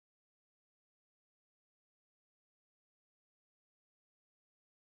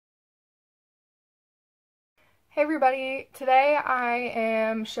Hey everybody, today I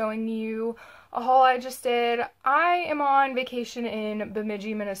am showing you a haul I just did. I am on vacation in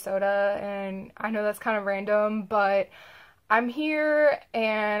Bemidji, Minnesota, and I know that's kind of random, but I'm here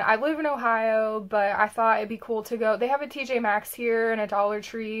and I live in Ohio, but I thought it'd be cool to go. They have a TJ Maxx here and a Dollar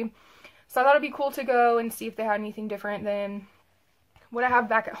Tree, so I thought it'd be cool to go and see if they had anything different than what I have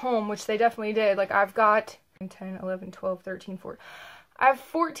back at home, which they definitely did. Like, I've got 10, 11, 12, 13, 14. I have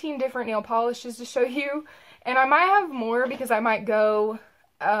 14 different nail polishes to show you, and I might have more because I might go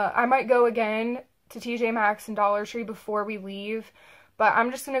again to TJ Maxx and Dollar Tree before we leave, but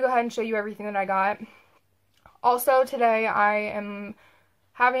I'm just going to go ahead and show you everything that I got. Also, today I am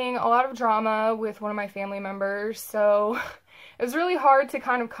having a lot of drama with one of my family members, so it was really hard to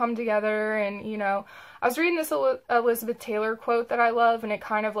kind of come together. And, you know, I was reading this Elizabeth Taylor quote that I love, and it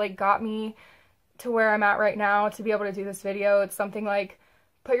kind of like got me to where I'm at right now to be able to do this video. It's something like,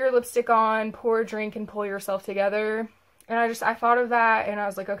 put your lipstick on, pour a drink, and pull yourself together. And I thought of that, and I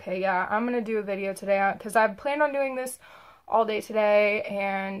was like, okay, yeah, I'm gonna do a video today, because I've planned on doing this all day today,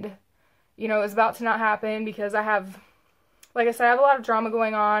 and, you know, it's about to not happen because I have, like I said, I have a lot of drama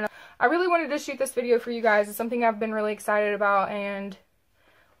going on. I really wanted to shoot this video for you guys. It's something I've been really excited about and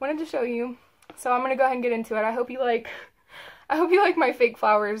wanted to show you. So I'm gonna go ahead and get into it. I hope you like my fake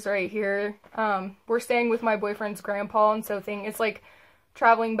flowers right here. We're staying with my boyfriend's grandpa, and so it's like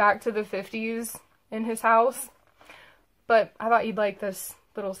traveling back to the 50s in his house. But I thought you'd like this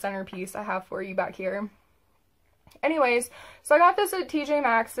little centerpiece I have for you back here. Anyways, so I got this at TJ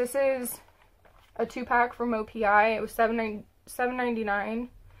Maxx. This is a 2-pack from OPI. It was $7.99.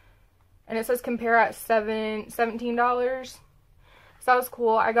 And it says compare at $17. So that was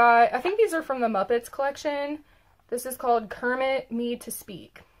cool. I think these are from the Muppets collection. This is called Kermit Me To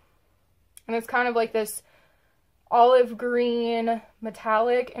Speak. And it's kind of like this olive green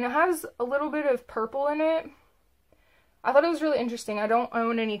metallic, and it has a little bit of purple in it. I thought it was really interesting. I don't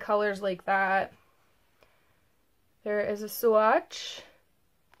own any colors like that. There is a swatch.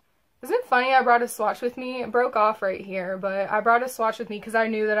 Isn't it funny I brought a swatch with me? It broke off right here, but I brought a swatch with me because I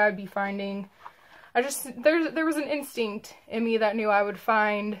knew that I'd be finding, there was an instinct in me that knew I would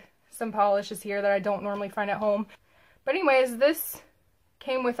find some polishes here that I don't normally find at home. But anyways, this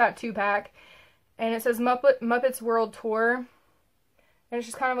came with that 2-pack, and it says Muppets World Tour, and it's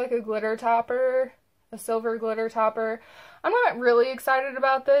just kind of like a glitter topper, a silver glitter topper. I'm not really excited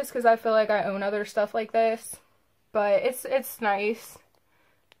about this because I feel like I own other stuff like this, but it's nice.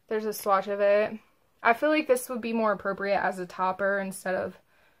 There's a swatch of it. I feel like this would be more appropriate as a topper instead of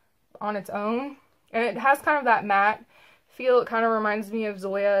on its own, and it has kind of that matte feel. It kind of reminds me of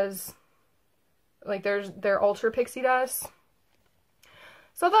Zoya's, like their Ultra Pixie Dust.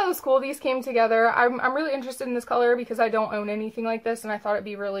 So I thought it was cool. These came together. I'm really interested in this color because I don't own anything like this, and I thought it'd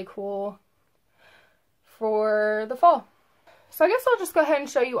be really cool for the fall. So I guess I'll just go ahead and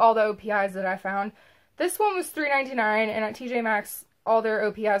show you all the OPIs that I found. This one was $3.99, and at TJ Maxx, all their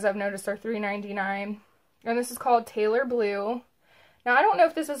OPIs I've noticed are $3.99. And this is called Taylor Blue. Now, I don't know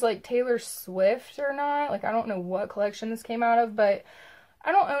if this is like Taylor Swift or not. Like, I don't know what collection this came out of, but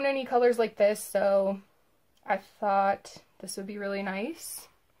I don't own any colors like this, so I thought this would be really nice.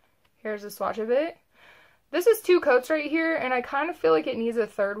 Here's a swatch of it. This is 2 coats right here, and I kind of feel like it needs a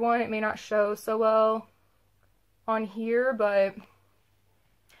third one. It may not show so well on here, but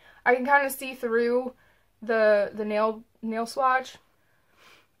I can kind of see through the nail swatch.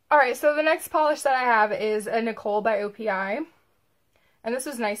 Alright, so the next polish that I have is a Nicole by OPI. And this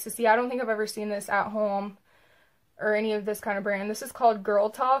is nice to see. I don't think I've ever seen this at home or any of this kind of brand. This is called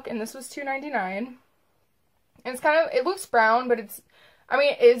Girl Talk, and this was $2.99. And it's kind of, it looks brown, but it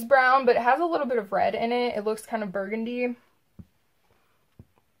is brown, but it has a little bit of red in it. It looks kind of burgundy.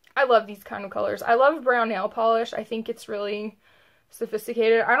 I love these kind of colors. I love brown nail polish. I think it's really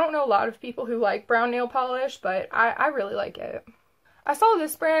sophisticated. I don't know a lot of people who like brown nail polish, but I really like it. I saw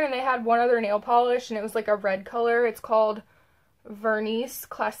this brand, and they had one other nail polish, and it was like a red color. It's called Vernis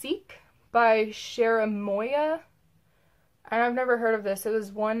Classique by Cherimoya. And I've never heard of this. It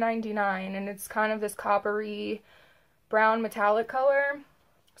was $1.99, and it's kind of this coppery brown metallic color.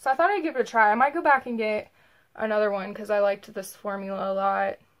 So I thought I'd give it a try. I might go back and get another one because I liked this formula a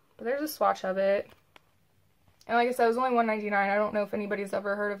lot. But there's a swatch of it. And like I said, it was only $1.99. I don't know if anybody's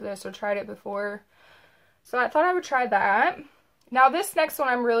ever heard of this or tried it before. So I thought I would try that. Now this next one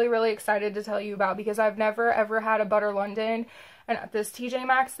I'm really, really excited to tell you about because I've never ever had a Butter London. And at this TJ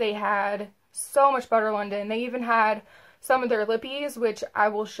Maxx, they had so much Butter London. They even had some of their lippies, which I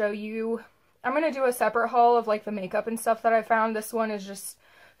will show you. I'm going to do a separate haul of like the makeup and stuff that I found. This one is just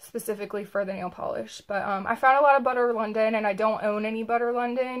specifically for the nail polish. But I found a lot of Butter London, and I don't own any Butter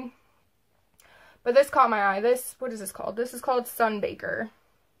London. But this caught my eye. This, what is this called? This is called Sunbaker.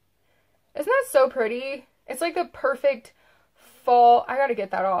 Isn't that so pretty? It's like the perfect fall. I gotta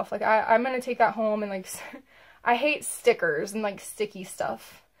get that off. Like, I'm gonna take that home and, like, I hate stickers and, like, sticky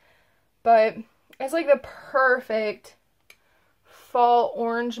stuff. But it's like the perfect fall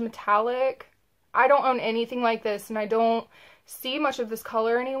orange metallic. I don't own anything like this, and I don't see much of this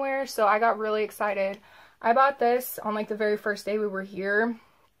color anywhere, so I got really excited. I bought this on, like, the very first day we were here.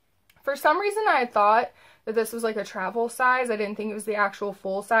 For some reason, I had thought that this was, like, a travel size. I didn't think it was the actual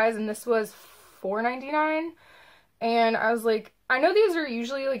full size, and this was $4.99. And I was like, I know these are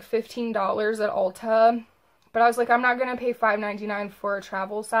usually, like, $15 at Ulta, but I was like, I'm not going to pay $5.99 for a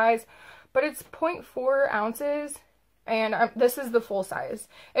travel size. But it's 0.4 ounces, and this is the full size.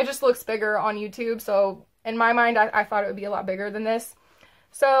 It just looks bigger on YouTube, so in my mind, I thought it would be a lot bigger than this.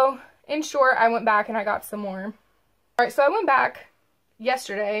 So, in short, I went back and I got some more. Alright, so I went back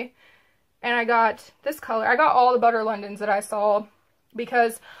yesterday, and I got this color. I got all the Butter Londons that I saw,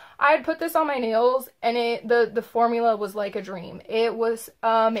 because I had put this on my nails, and the formula was like a dream. It was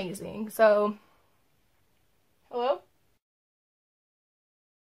amazing. So, hello?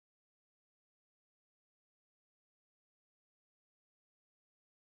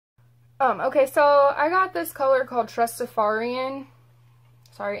 Okay, so I got this color called Trustafarian.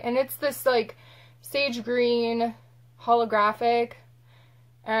 Sorry, and it's this, like, sage green holographic.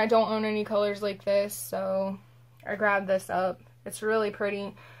 And I don't own any colors like this, so I grabbed this up. It's really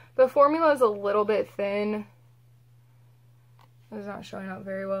pretty. The formula is a little bit thin. It's not showing up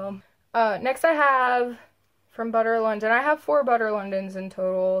very well. Next I have from Butter London. I have 4 Butter Londons in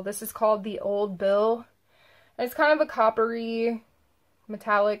total. This is called the Old Bill. And it's kind of a coppery,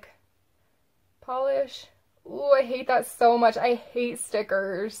 metallic polish. Ooh, I hate that so much. I hate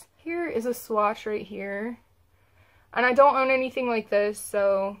stickers. Here is a swatch right here. And I don't own anything like this,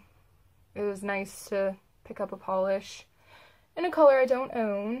 so it was nice to pick up a polish in a color I don't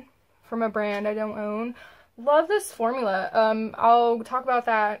own, from a brand I don't own. Love this formula. I'll talk about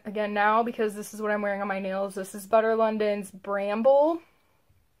that again now because this is what I'm wearing on my nails. This is Butter London's Bramble.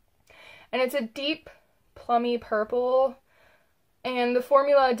 And it's a deep plummy purple. And the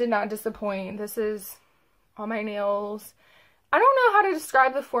formula did not disappoint. This is on my nails. I don't know how to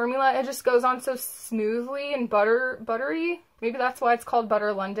describe the formula. It just goes on so smoothly and buttery. Maybe that's why it's called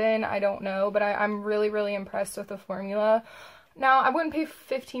Butter London. I don't know. But I'm really, really impressed with the formula. Now, I wouldn't pay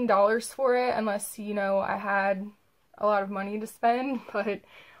 $15 for it unless, you know, I had a lot of money to spend. But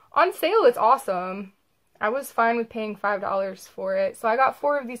on sale, it's awesome. I was fine with paying $5 for it. So I got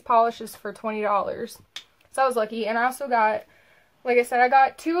 4 of these polishes for $20. So I was lucky. And I also got, like I said, I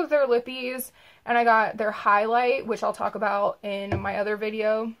got 2 of their lippies. And I got their highlight, which I'll talk about in my other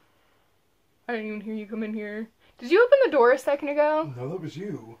video. I didn't even hear you come in here. Did you open the door a second ago? No, that was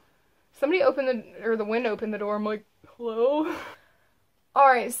you. Somebody opened the wind opened the door. I'm like, hello?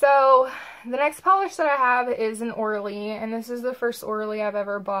 Alright, so the next polish that I have is an Orly. And this is the first Orly I've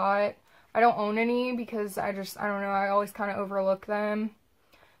ever bought. I don't own any because I don't know, I always kind of overlook them.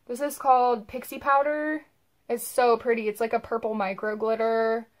 This is called Pixie Powder. It's so pretty. It's like a purple micro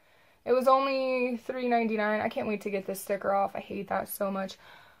glitter. It was only $3.99. I can't wait to get this sticker off. I hate that so much.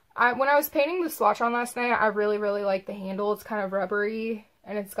 When I was painting the swatch on last night, I really, really like the handle. It's kind of rubbery,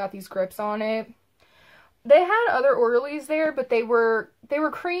 and it's got these grips on it. They had other Orlys there, but they were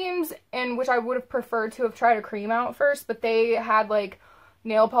creams, and which I would have preferred to have tried a cream out first, but they had, like,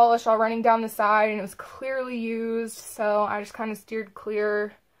 nail polish all running down the side, and it was clearly used, so I just kind of steered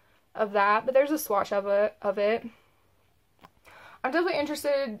clear of that. But there's a swatch of it. I'm definitely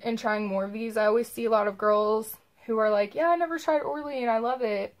interested in trying more of these. I always see a lot of girls who are like, yeah, I never tried Orly and I love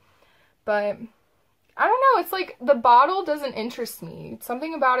it. But I don't know. It's like the bottle doesn't interest me.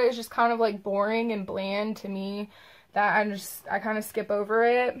 Something about it is just kind of like boring and bland to me that I kind of skip over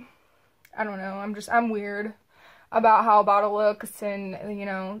it. I don't know. I'm weird about how a bottle looks, and, you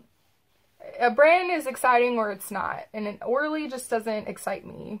know, a brand is exciting or it's not. And an Orly just doesn't excite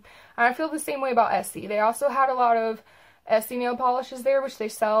me. And I feel the same way about Essie. They also had a lot of Essie nail polishes there, which they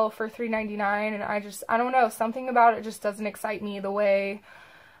sell for $3.99, and I don't know, something about it just doesn't excite me the way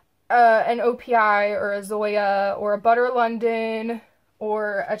an OPI or a Zoya or a Butter London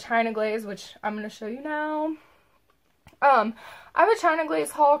or a China Glaze, which I'm going to show you now. I have a China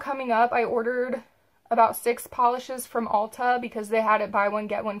Glaze haul coming up. I ordered about 6 polishes from Ulta because they had it buy one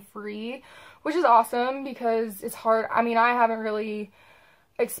get one free, which is awesome because it's hard. I mean, I haven't really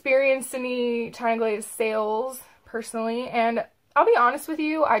experienced any China Glaze sales personally, and I'll be honest with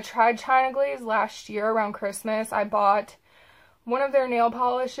you, I tried China Glaze last year around Christmas. I bought one of their nail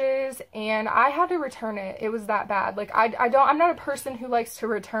polishes and I had to return it. It was that bad. Like, I'm not a person who likes to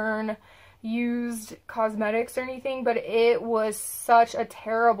return used cosmetics or anything, but it was such a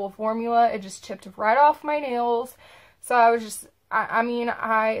terrible formula. It just chipped right off my nails. So I was just, I mean,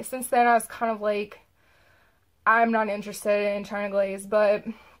 since then I was kind of like, I'm not interested in trying to glaze, but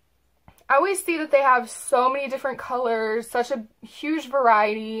I always see that they have so many different colors, such a huge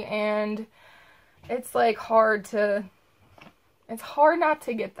variety, and it's like it's hard not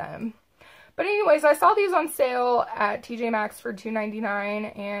to get them. But anyways, I saw these on sale at TJ Maxx for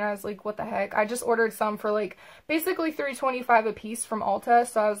 $2.99, and I was like, what the heck? I just ordered some for like basically $3.25 a piece from Ulta,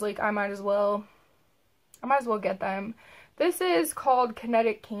 so I was like, I might as well get them. This is called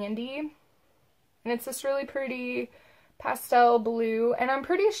Kinetic Candy, and it's this really pretty pastel blue, and I'm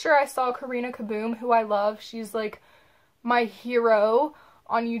pretty sure I saw Karina Kaboom, who I love. She's like my hero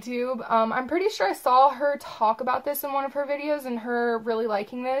on YouTube. I'm pretty sure I saw her talk about this in one of her videos and her really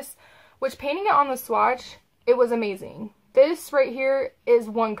liking this, which painting it on the swatch, it was amazing. This right here is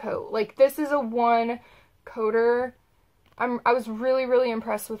one coat. Like, this is a one coater. I was really, really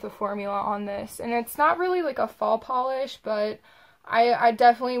impressed with the formula on this, and it's not really like a fall polish, but I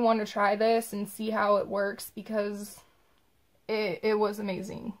definitely want to try this and see how it works because it was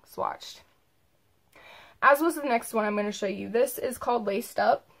amazing swatched. As was the next one I'm going to show you. This is called Laced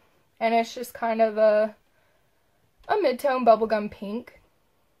Up, and it's just kind of a mid-tone bubblegum pink.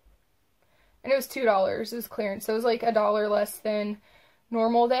 And it was $2. It was clearance, so it was like $1 less than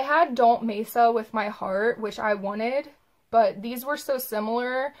normal. They had Don't Mesa with My Heart, which I wanted, but these were so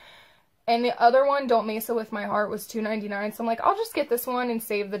similar. And the other one, Don't Mesa with My Heart, was $2.99, so I'm like, I'll just get this one and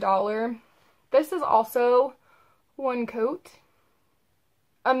save the $1. This is also one coat.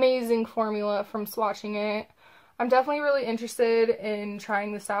 Amazing formula from swatching it. I'm definitely really interested in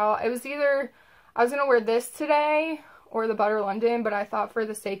trying this out. It was either I was going to wear this today or the Butter London, but I thought for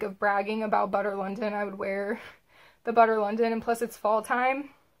the sake of bragging about Butter London, I would wear the Butter London, and plus it's fall time.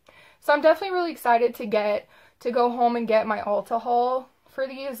 So I'm definitely really excited to go home and get my Ulta haul for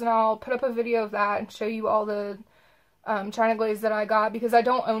these, and I'll put up a video of that and show you all the China Glaze that I got, because I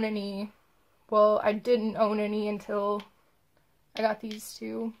don't own any. Well, I didn't own any until I got these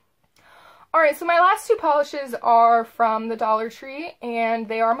two. Alright, so my last two polishes are from the Dollar Tree, and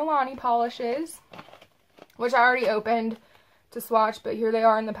they are Milani polishes, which I already opened to swatch, but here they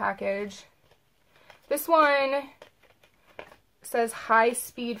are in the package. This one says High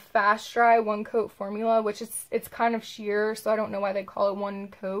Speed Fast Dry One Coat Formula, which it's kind of sheer, so I don't know why they call it one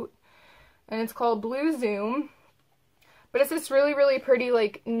coat. And it's called Blue Zoom. But it's this really, really pretty,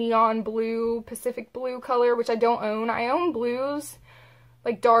 like, neon blue, Pacific blue color, which I don't own. I own blues,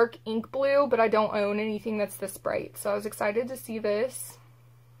 like dark ink blue, but I don't own anything that's this bright. So I was excited to see this.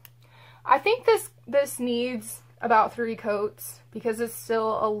 I think this needs about 3 coats because it's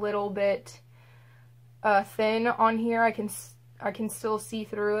still a little bit thin on here. I can still see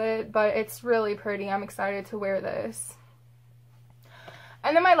through it, but it's really pretty. I'm excited to wear this.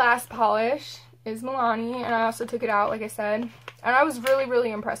 And then my last polish is Milani, and I also took it out, like I said, and I was really,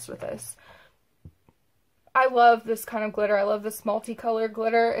 really impressed with this. I love this kind of glitter. I love this multicolored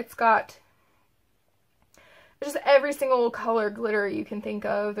glitter. It's got just every single color glitter you can think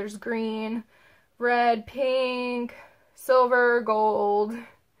of. There's green, red, pink, silver, gold.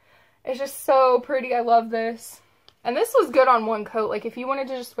 It's just so pretty. I love this. And this was good on one coat. Like, if you wanted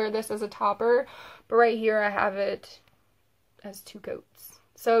to just wear this as a topper, but right here I have it as 2 coats.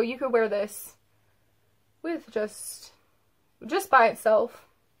 So you could wear this with just by itself.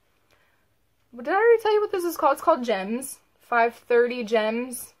 Did I already tell you what this is called? It's called Gems. 530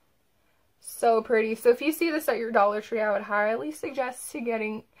 Gems. So pretty. So if you see this at your Dollar Tree, I would highly suggest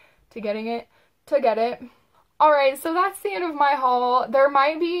getting it. Alright, so that's the end of my haul.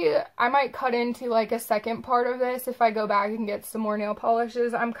 I might cut into like a second part of this if I go back and get some more nail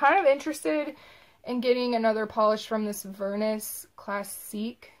polishes. I'm kind of interested in getting another polish from this Vernis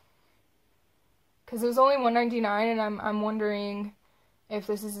Classique, because it was only $1.99, and I'm wondering if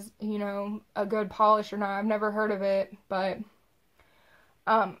this is, you know, a good polish or not. I've never heard of it, but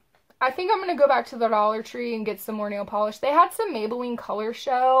I think I'm going to go back to the Dollar Tree and get some more nail polish. They had some Maybelline Color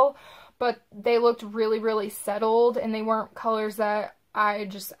Show, but they looked really, really settled, and they weren't colors that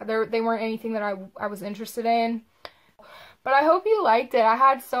they weren't anything that I was interested in. But I hope you liked it. I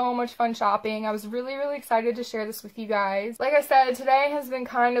had so much fun shopping. I was really, really excited to share this with you guys. Like I said, today has been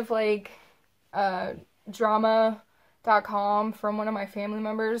kind of like drama.com from one of my family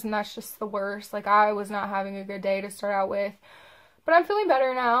members, and that's just the worst. Like, I was not having a good day to start out with. But I'm feeling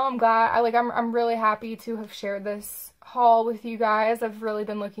better now. I'm glad. I'm really happy to have shared this haul with you guys. I've really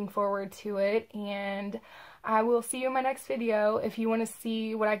been looking forward to it, and I will see you in my next video. If you want to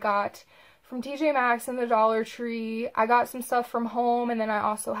see what I got from TJ Maxx and the Dollar Tree. I got some stuff from home, and then I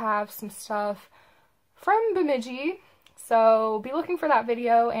also have some stuff from Bemidji. So be looking for that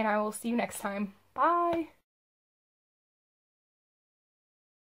video, and I will see you next time. Bye!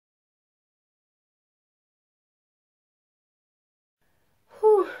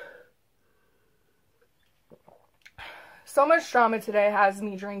 Whew. So much drama today has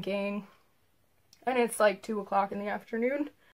me drinking, and it's like 2 o'clock in the afternoon.